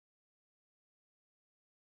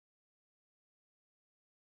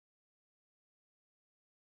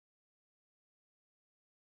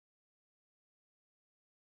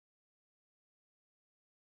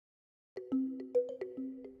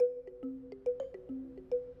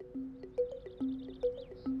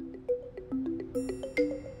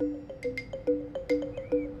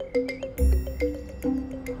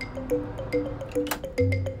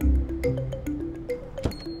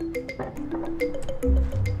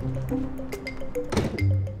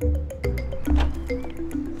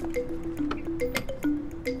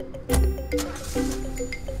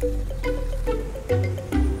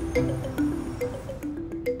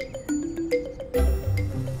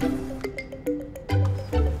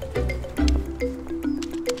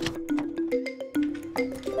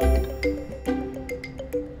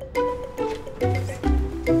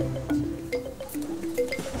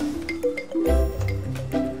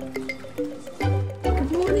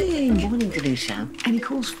Morning, Delucia. Any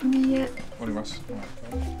calls from me yet? Morning, Ross.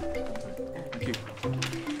 Thank you.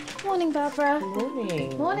 Morning, Barbara.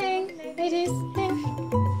 Morning. Morning, ladies.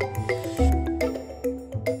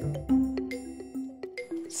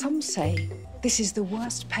 Some say this is the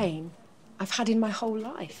worst pain I've had in my whole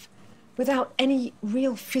life, without any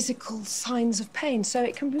real physical signs of pain, so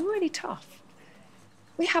it can be really tough.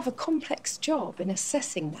 We have a complex job in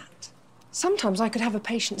assessing that. Sometimes I could have a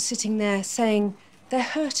patient sitting there saying they're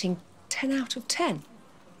hurting 10 out of 10,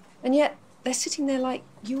 and yet they're sitting there like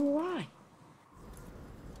you or I.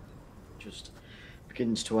 Just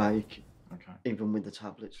begins to ache, even with the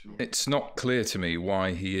tablets. It's not clear to me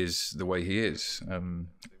why he is the way he is,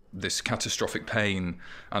 this catastrophic pain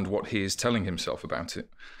and what he is telling himself about it.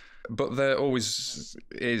 But there always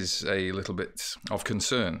is a little bit of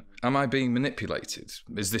concern. Am I being manipulated?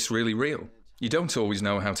 Is this really real? You don't always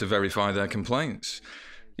know how to verify their complaints.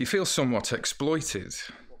 You feel somewhat exploited.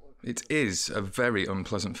 It is a very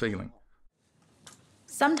unpleasant feeling.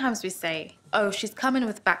 Sometimes we say, oh, she's coming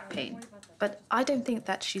with back pain, but I don't think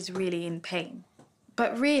that she's really in pain.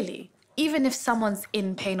 But really, even if someone's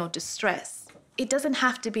in pain or distress, it doesn't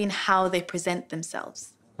have to be in how they present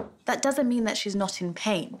themselves. That doesn't mean that she's not in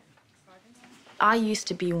pain. I used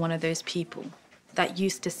to be one of those people that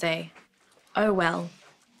used to say, oh, well,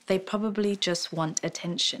 they probably just want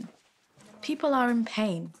attention. People are in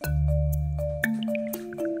pain.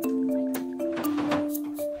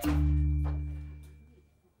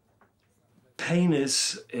 Pain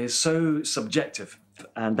is so subjective,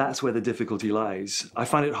 and that's where the difficulty lies. I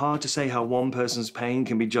find it hard to say how one person's pain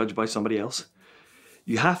can be judged by somebody else.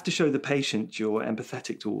 You have to show the patient you're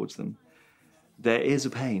empathetic towards them. There is a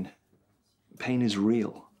pain. Pain is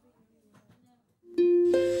real.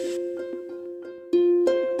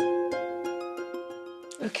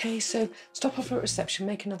 OK, so stop off at reception,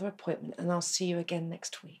 make another appointment, and I'll see you again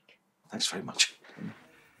next week. Thanks very much.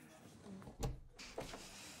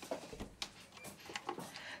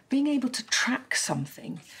 Being able to track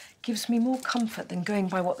something gives me more comfort than going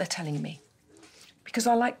by what they're telling me, because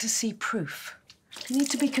I like to see proof. You need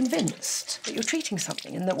to be convinced that you're treating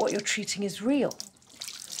something and that what you're treating is real.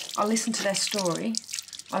 I'll listen to their story,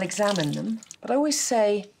 I'll examine them, but I always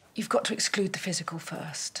say, you've got to exclude the physical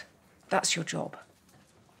first. That's your job.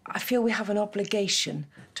 I feel we have an obligation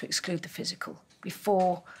to exclude the physical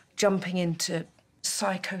before jumping into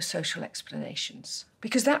psychosocial explanations,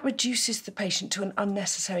 because that reduces the patient to an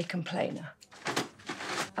unnecessary complainer.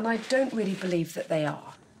 And I don't really believe that they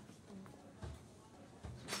are.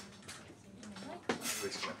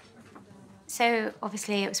 So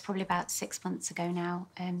obviously it was probably about 6 months ago now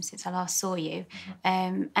since I last saw you,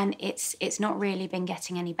 and it's not really been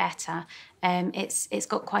getting any better. It's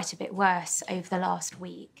got quite a bit worse over the last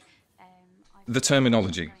week. The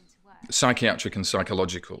terminology, psychiatric and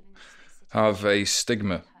psychological, have a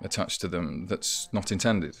stigma attached to them that's not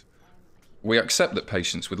intended. We accept that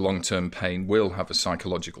patients with long-term pain will have a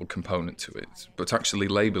psychological component to it, but actually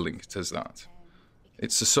labelling it as that,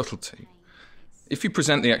 it's a subtlety. If you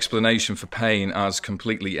present the explanation for pain as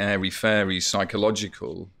completely airy-fairy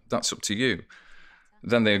psychological, that's up to you.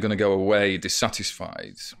 Then they're going to go away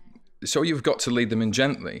dissatisfied. So you've got to lead them in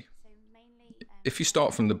gently. If you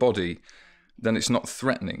start from the body, then it's not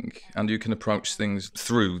threatening, and you can approach things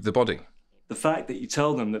through the body. The fact that you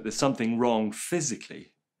tell them that there's something wrong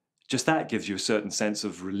physically, just that gives you a certain sense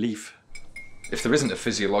of relief. If there isn't a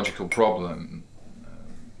physiological problem,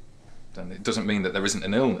 then it doesn't mean that there isn't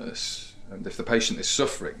an illness. And if the patient is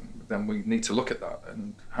suffering, then we need to look at that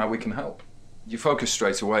and how we can help. You focus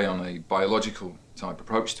straight away on a biological type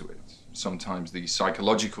approach to it. Sometimes the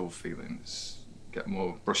psychological feelings get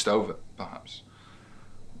more brushed over, perhaps.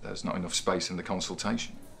 There's not enough space in the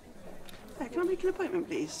consultation. Can I make an appointment,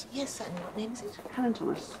 please? Yes, certainly. What name is it? Helen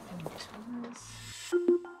Thomas.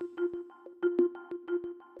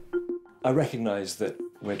 I recognise that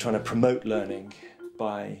we're trying to promote learning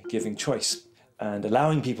by giving choice and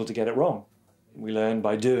allowing people to get it wrong. We learn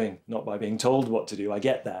by doing, not by being told what to do. I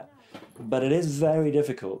get that. But it is very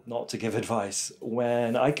difficult not to give advice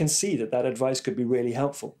when I can see that that advice could be really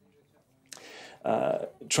helpful.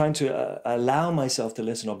 Trying to allow myself to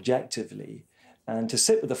listen objectively and to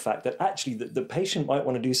sit with the fact that actually the patient might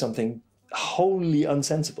want to do something wholly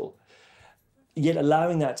unsensible, yet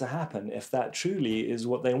allowing that to happen if that truly is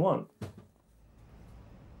what they want.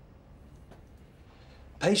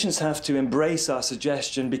 Patients have to embrace our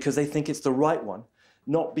suggestion because they think it's the right one,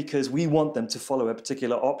 not because we want them to follow a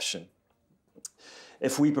particular option.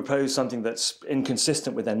 If we propose something that's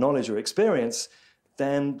inconsistent with their knowledge or experience,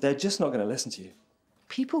 then they're just not going to listen to you.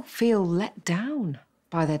 People feel let down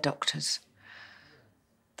by their doctors.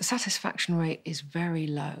 The satisfaction rate is very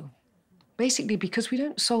low. basically because we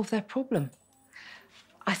don't solve their problem.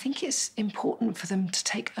 I think it's important for them to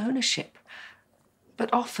take ownership. But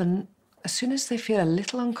often, as soon as they feel a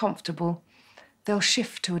little uncomfortable, they'll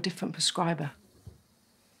shift to a different prescriber.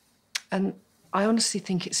 And I honestly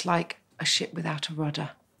think it's like a ship without a rudder.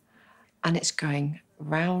 And it's going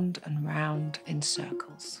round and round in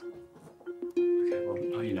circles. Okay,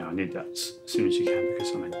 well, you know, I need that as soon as you can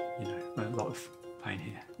because I'm in, you know, a lot of pain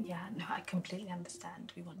here. Yeah, no, I completely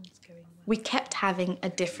understand. We kept having a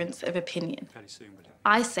difference of opinion.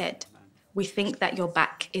 I said, we think that your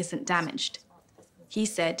back isn't damaged. He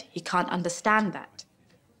said he can't understand that.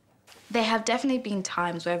 There have definitely been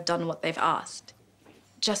times where I've done what they've asked,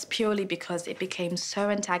 just purely because it became so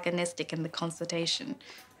antagonistic in the consultation.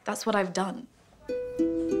 That's what I've done.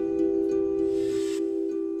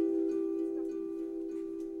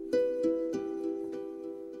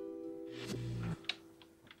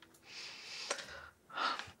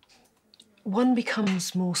 One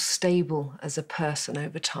becomes more stable as a person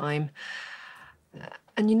over time,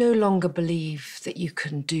 and you no longer believe that you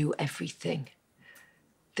can do everything,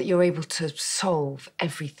 that you're able to solve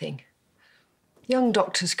everything. Young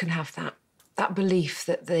doctors can have that belief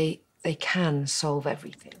that they can solve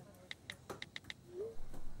everything.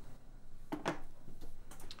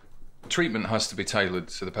 Treatment has to be tailored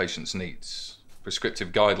to the patient's needs.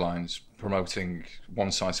 Prescriptive guidelines promoting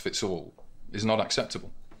one-size-fits-all is not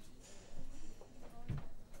acceptable.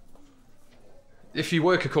 If you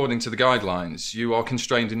work according to the guidelines, you are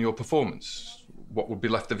constrained in your performance. What would be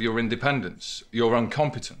left of your independence, your own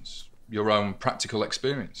competence, your own practical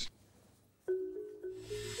experience?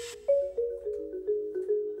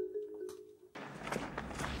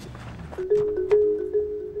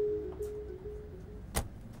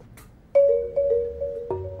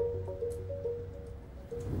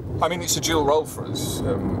 I mean, it's a dual role for us.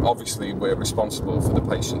 Obviously, we're responsible for the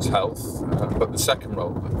patient's health, but the second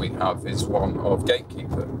role that we have is one of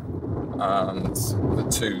gatekeeper, and the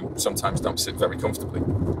two sometimes don't sit very comfortably.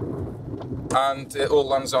 And it all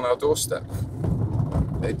lands on our doorstep.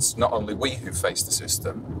 It's not only we who face the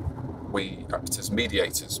system, we act as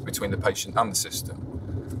mediators between the patient and the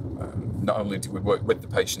system. Not only do we work with the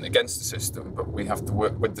patient against the system, but we have to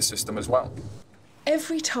work with the system as well.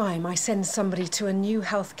 Every time I send somebody to a new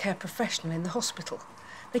healthcare professional in the hospital,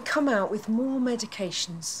 they come out with more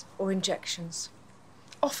medications or injections.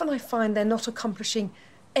 Often I find they're not accomplishing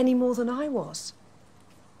any more than I was.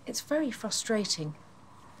 It's very frustrating.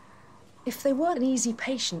 If they weren't an easy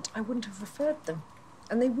patient, I wouldn't have referred them,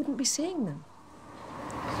 and they wouldn't be seeing them.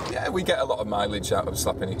 Yeah, we get a lot of mileage out of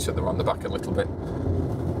slapping each other on the back a little bit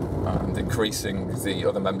and increasing the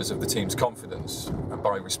other members of the team's confidence. And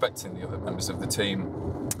by respecting the other members of the team,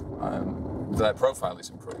 their profile is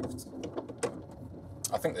improved.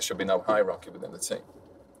 I think there should be no hierarchy within the team.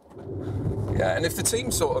 Yeah, and if the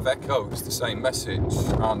team sort of echoes the same message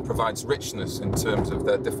and provides richness in terms of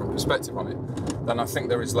their different perspective on it, then I think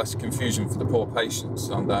there is less confusion for the poor patients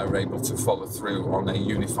and they're able to follow through on a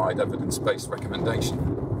unified evidence-based recommendation.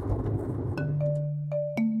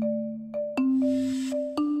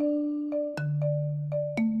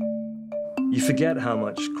 You forget how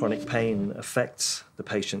much chronic pain affects the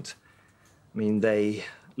patient. I mean, they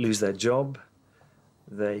lose their job,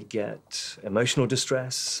 they get emotional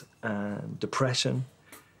distress and depression.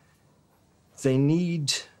 They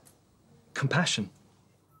need compassion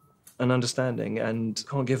and understanding, and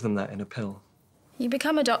can't give them that in a pill. You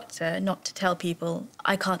become a doctor not to tell people,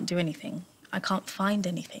 I can't do anything, I can't find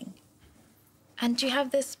anything. And you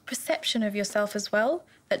have this perception of yourself as well,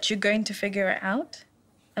 that you're going to figure it out.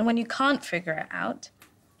 And when you can't figure it out,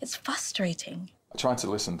 it's frustrating. I try to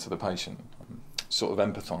listen to the patient, sort of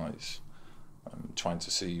empathise, trying to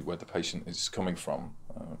see where the patient is coming from,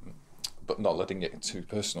 but not letting it get too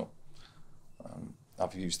personal.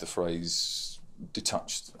 I've used the phrase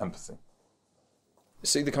detached empathy.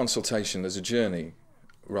 See the consultation as a journey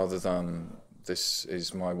rather than this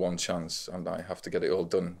is my one chance and I have to get it all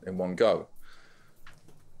done in one go.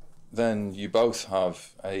 Then you both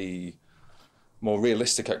have a more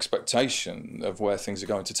realistic expectation of where things are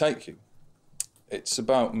going to take you. It's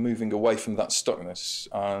about moving away from that stuckness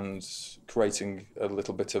and creating a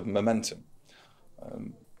little bit of momentum.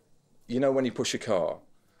 You know, when you push a car,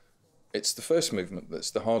 it's the first movement that's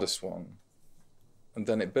the hardest one, and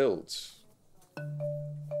then it builds.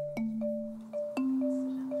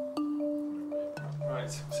 Right,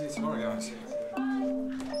 see you tomorrow, guys.